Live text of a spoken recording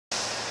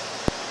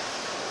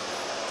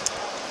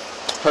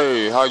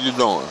Hey, how you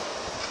doing?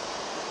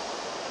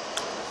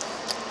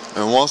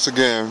 And once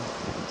again,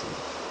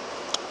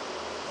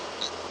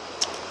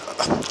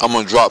 I'm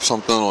gonna drop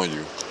something on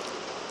you.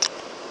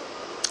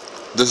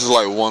 This is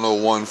like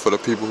 101 for the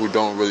people who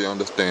don't really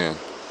understand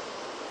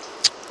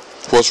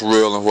what's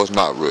real and what's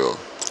not real.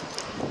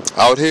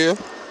 Out here,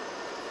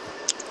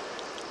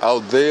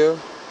 out there,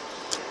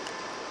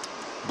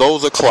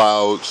 those are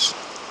clouds.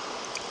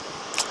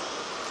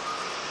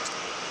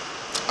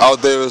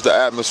 Out there is the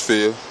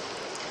atmosphere.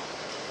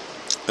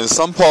 And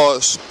some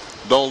parts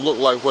don't look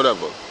like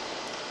whatever.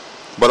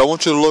 But I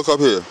want you to look up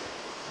here.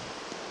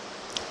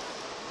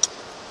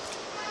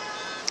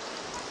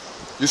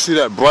 You see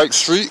that bright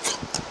streak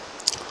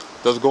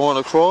that's going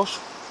across?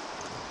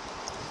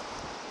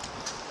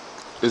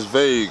 It's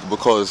vague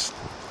because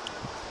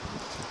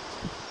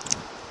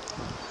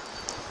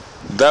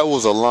that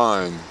was a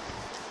line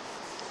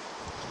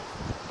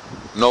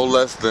no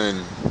less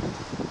than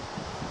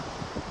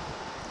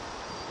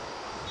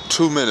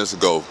 2 minutes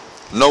ago.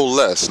 No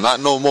less, not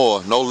no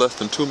more, no less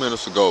than 2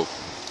 minutes ago,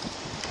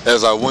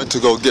 as I went to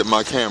go get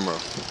my camera.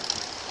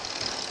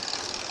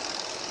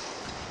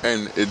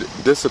 And it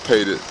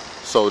dissipated,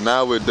 so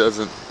now it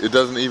doesn't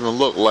even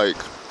look like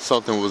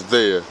something was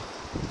there,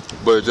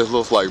 but it just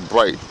looks like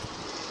bright.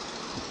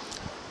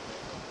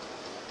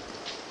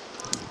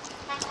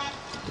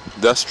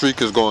 That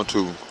streak is going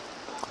to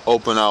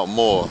open out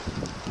more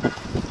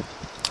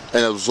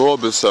and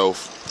absorb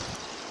itself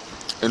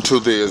into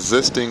the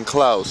existing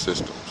cloud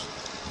systems.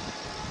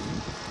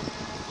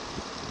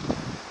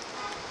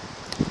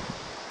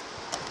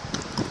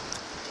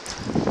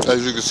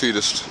 As you can see,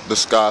 the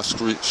sky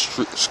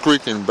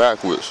streaking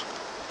backwards,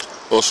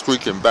 or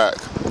streaking back.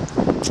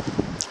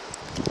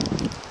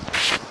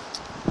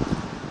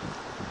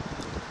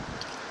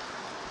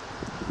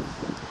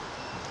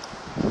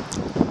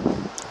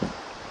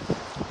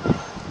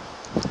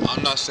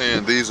 I'm not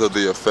saying these are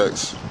the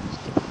effects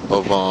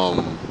of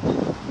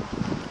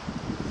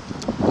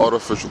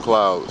artificial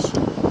clouds,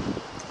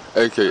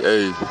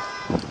 aka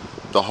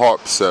the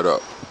HARP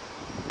setup,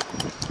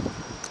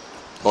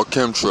 or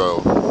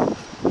chemtrail.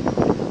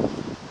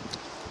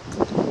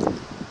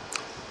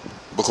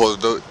 Because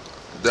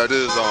that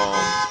is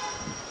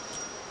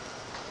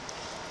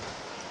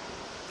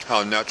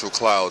how natural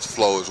clouds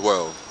flow as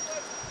well.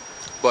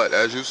 But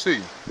as you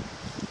see,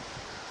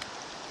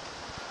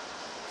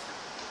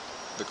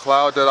 the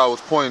cloud that I was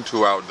pointing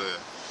to out there,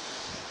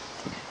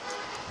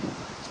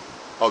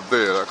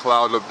 that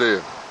cloud up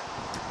there,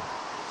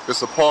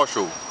 it's a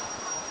partial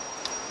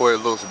where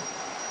it looks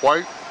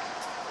white.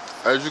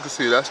 As you can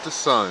see, that's the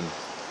sun.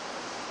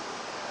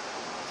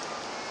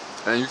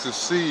 And you can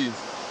see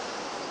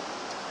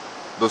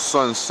the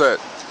sunset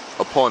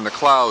upon the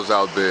clouds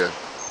out there,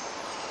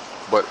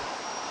 but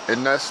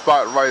in that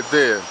spot right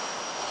there,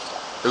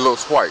 it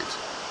looks white.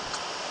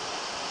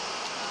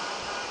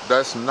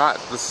 That's not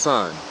the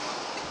sun.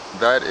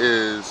 That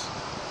is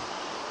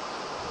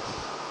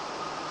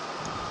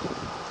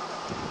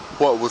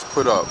what was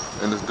put up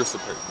and is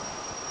dissipating.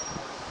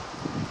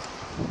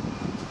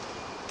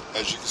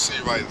 As you can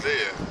see right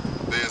there,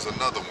 there's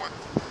another one.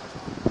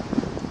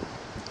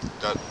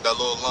 That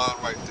little line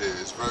right there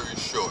is very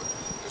short.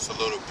 It's a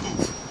little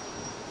poof.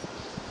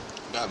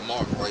 That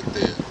mark right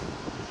there.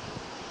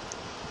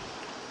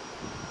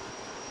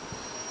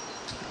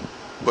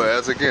 But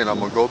as again, I'm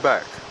gonna go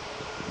back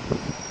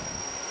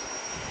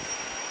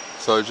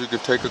so that you can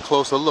take a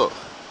closer look.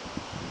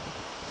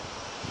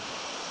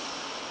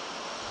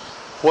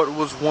 What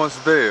was once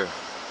there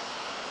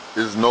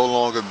is no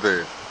longer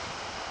there.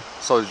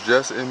 So it's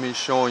just in me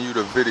showing you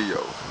the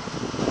video.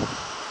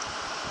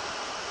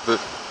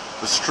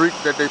 The streak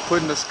that they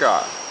put in the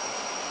sky,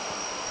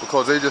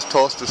 because they just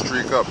tossed the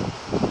streak up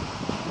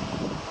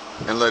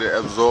and let it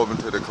absorb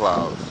into the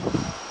clouds.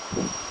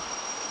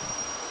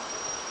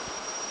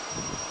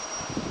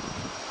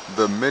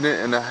 The minute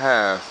and a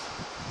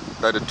half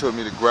that it took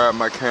me to grab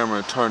my camera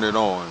and turn it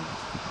on,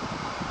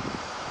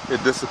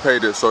 it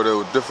dissipated, so that it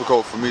was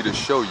difficult for me to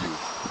show you.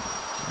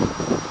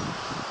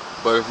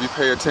 But if you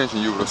pay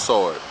attention, you would have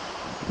saw it.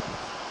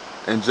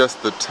 And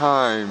just the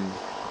time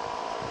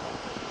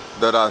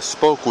that I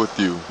spoke with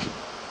you,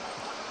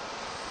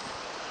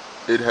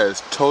 it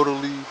has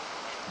totally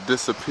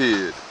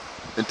disappeared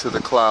into the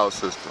cloud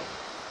system.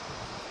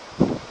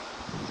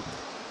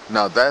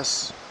 Now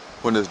that's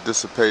when it's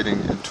dissipating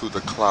into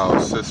the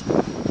cloud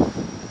system.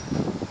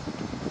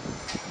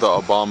 The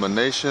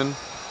abomination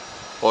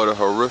or the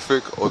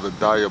horrific or the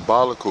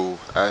diabolical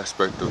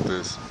aspect of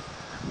this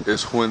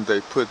is when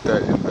they put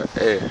that in the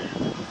air,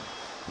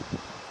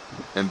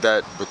 and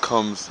that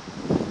becomes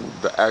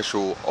the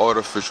actual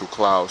artificial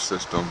cloud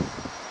system.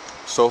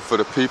 So for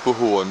the people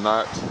who are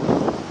not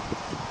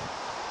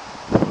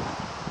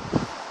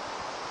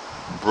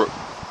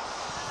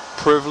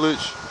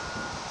privileged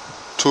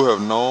to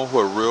have known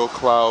what real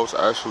clouds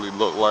actually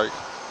look like,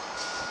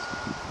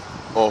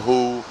 or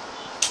who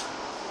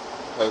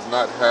has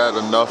not had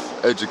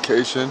enough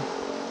education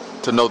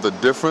to know the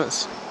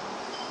difference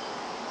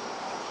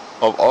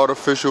of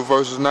artificial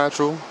versus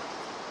natural,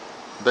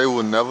 they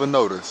will never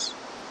notice.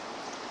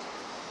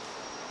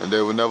 And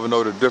they will never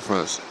know the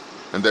difference.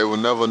 And they will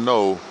never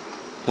know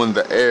when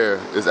the air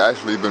is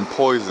actually been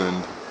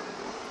poisoned.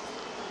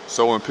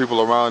 So when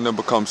people around them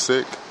become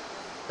sick,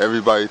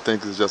 everybody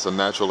thinks it's just a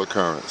natural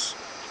occurrence.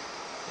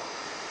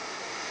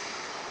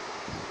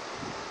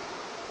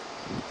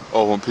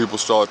 Or when people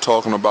start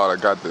talking about,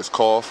 I got this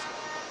cough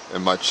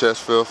and my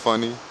chest feel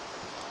funny,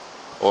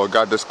 or I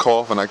got this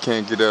cough and I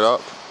can't get it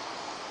up.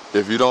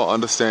 If you don't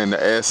understand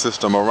the air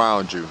system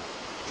around you,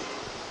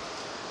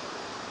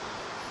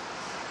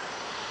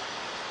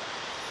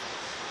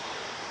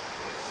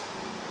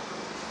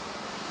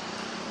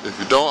 if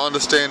you don't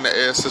understand the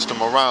air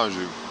system around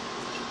you,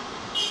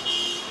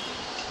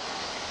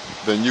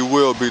 then you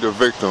will be the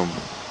victim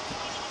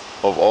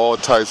of all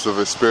types of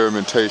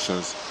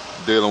experimentations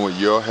dealing with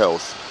your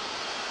health,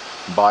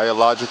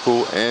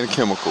 biological and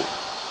chemical.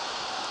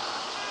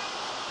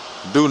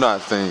 Do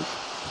not think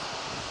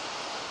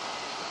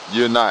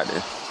you're not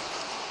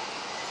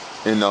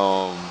in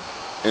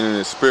an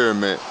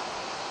experiment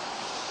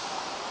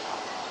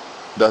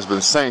that's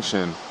been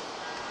sanctioned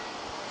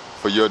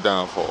for your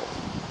downfall.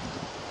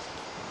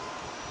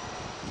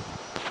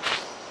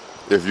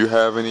 If you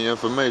have any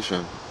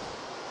information,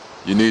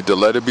 you need to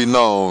let it be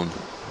known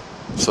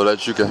so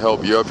that you can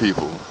help your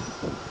people.